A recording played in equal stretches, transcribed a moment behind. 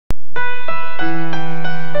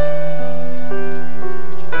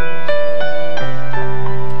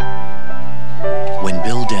When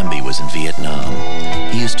Bill Denby was in Vietnam,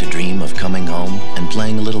 he used to dream of coming home and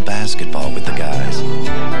playing a little basketball with the guys.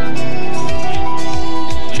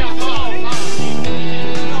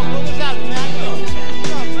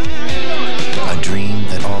 A dream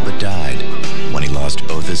that all but died when he lost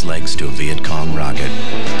both his legs to a Viet Cong rocket.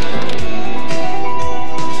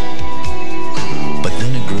 But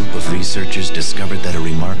then a group of researchers discovered that a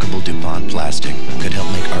remarkable DuPont plastic could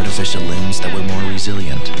help make artificial limbs that were more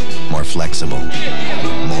resilient, more flexible,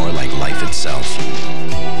 more like life itself.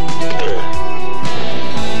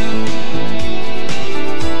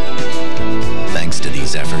 Thanks to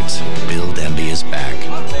these efforts, Bill Denby is back.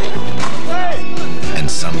 And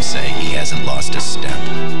some say he hasn't lost a step.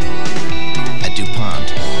 At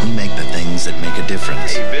DuPont, we make the things that make a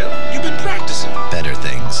difference.